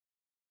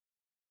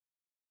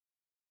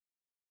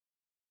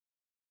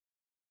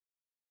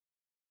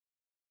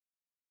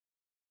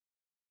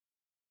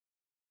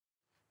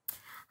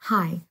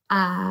Hi,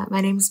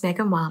 my name is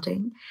Megan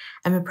Wilding.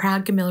 I'm a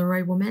proud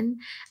Gamilaroi woman,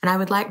 and I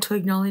would like to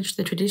acknowledge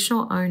the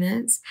traditional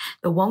owners,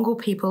 the Wongal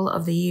people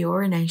of the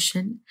Eora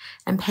Nation,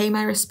 and pay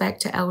my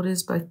respect to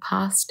elders both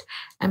past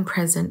and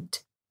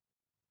present.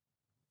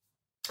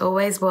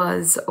 Always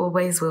was,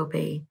 always will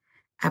be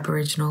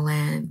Aboriginal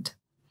land.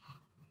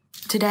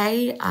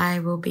 Today I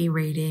will be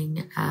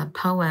reading a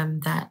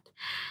poem that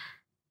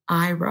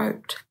I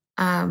wrote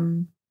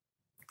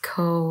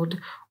called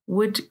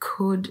Would,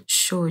 Could,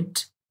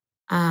 Should.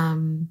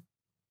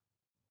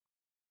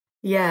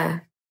 Yeah,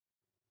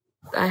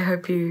 I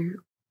hope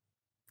you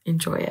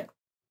enjoy it.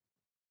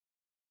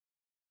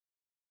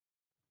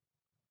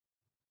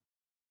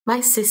 My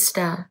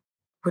sister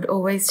would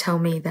always tell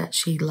me that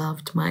she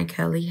loved my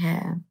curly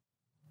hair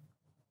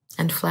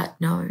and flat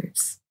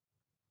nose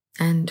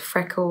and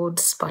freckled,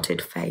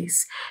 spotted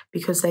face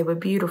because they were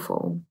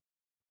beautiful.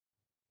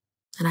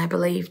 And I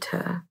believed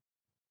her.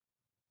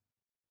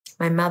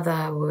 My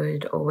mother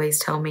would always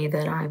tell me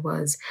that I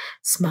was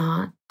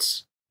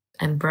smart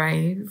and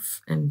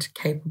brave and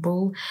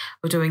capable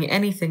of doing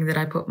anything that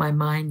I put my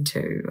mind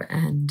to,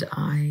 and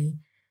I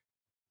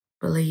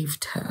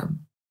believed her.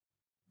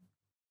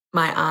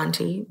 My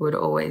auntie would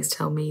always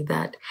tell me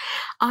that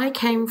I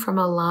came from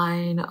a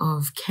line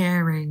of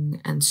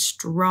caring and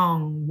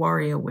strong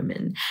warrior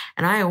women,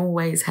 and I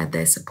always had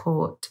their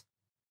support.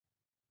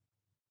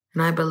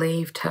 And I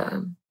believed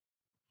her.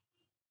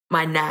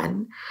 My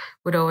nan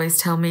would always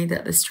tell me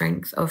that the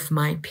strength of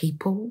my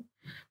people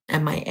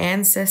and my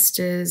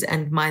ancestors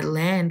and my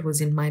land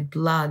was in my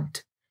blood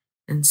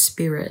and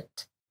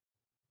spirit.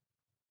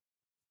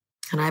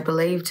 And I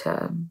believed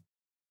her.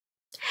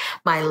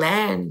 My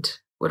land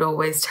would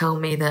always tell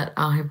me that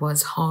I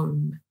was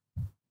home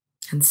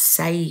and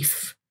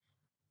safe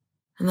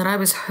and that I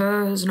was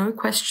hers, no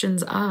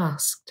questions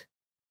asked.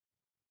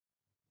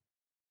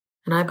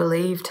 And I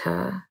believed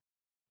her.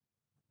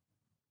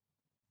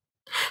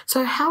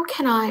 So how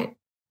can I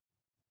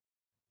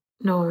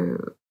know?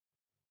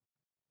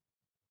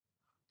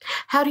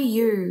 How do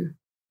you,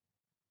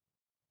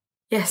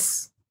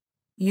 yes,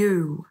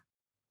 you,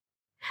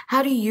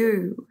 how do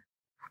you,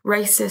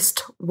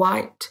 racist,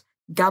 white,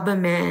 gubber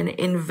man,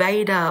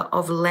 invader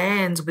of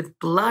lands with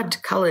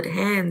blood-coloured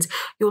hands,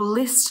 your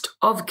list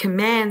of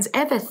commands,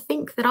 ever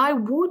think that I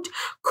would,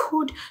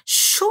 could,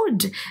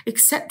 should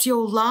accept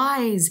your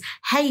lies,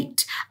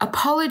 hate,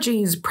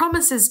 apologies,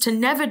 promises to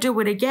never do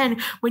it again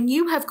when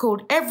you have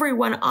called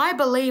everyone I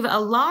believe a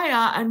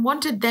liar and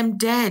wanted them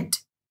dead?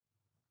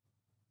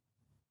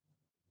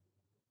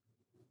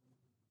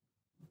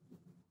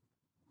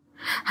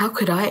 How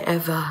could I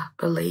ever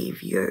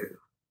believe you?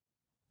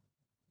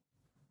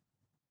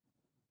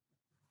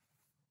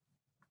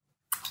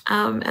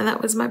 And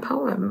that was my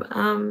poem.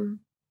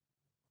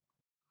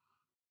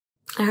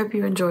 I hope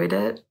you enjoyed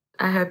it.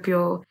 I hope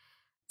you're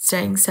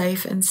staying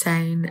safe and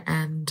sane,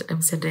 and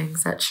I'm sending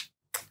such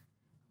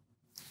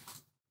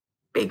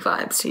big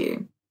vibes to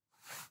you.